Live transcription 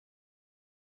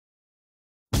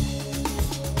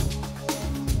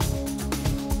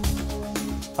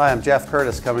Hi, I'm Jeff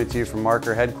Curtis coming to you from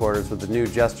Marker headquarters with the new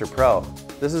Jester Pro.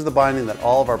 This is the binding that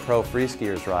all of our pro free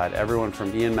skiers ride, everyone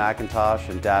from Ian McIntosh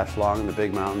and Dash Long in the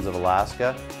big mountains of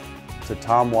Alaska to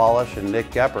Tom Wallish and Nick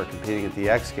Gepper competing at the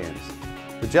X Games.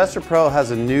 The Jester Pro has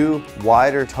a new,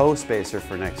 wider toe spacer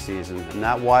for next season, and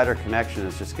that wider connection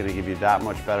is just going to give you that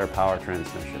much better power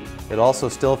transmission. It also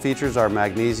still features our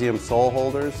magnesium sole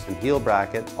holders and heel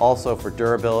bracket, also for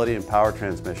durability and power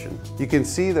transmission. You can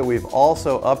see that we've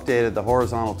also updated the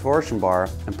horizontal torsion bar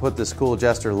and put this cool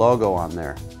Jester logo on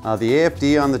there. The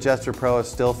AFD on the Jester Pro is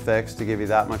still fixed to give you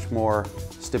that much more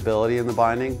stability in the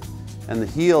binding, and the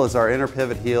heel is our inner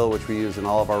pivot heel, which we use in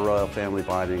all of our Royal Family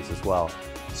bindings as well.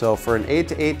 So for an 8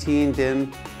 to 18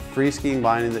 DIN free skiing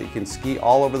binding that you can ski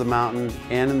all over the mountain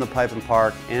and in the pipe and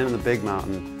park and in the big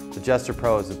mountain, the Jester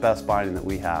Pro is the best binding that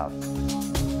we have.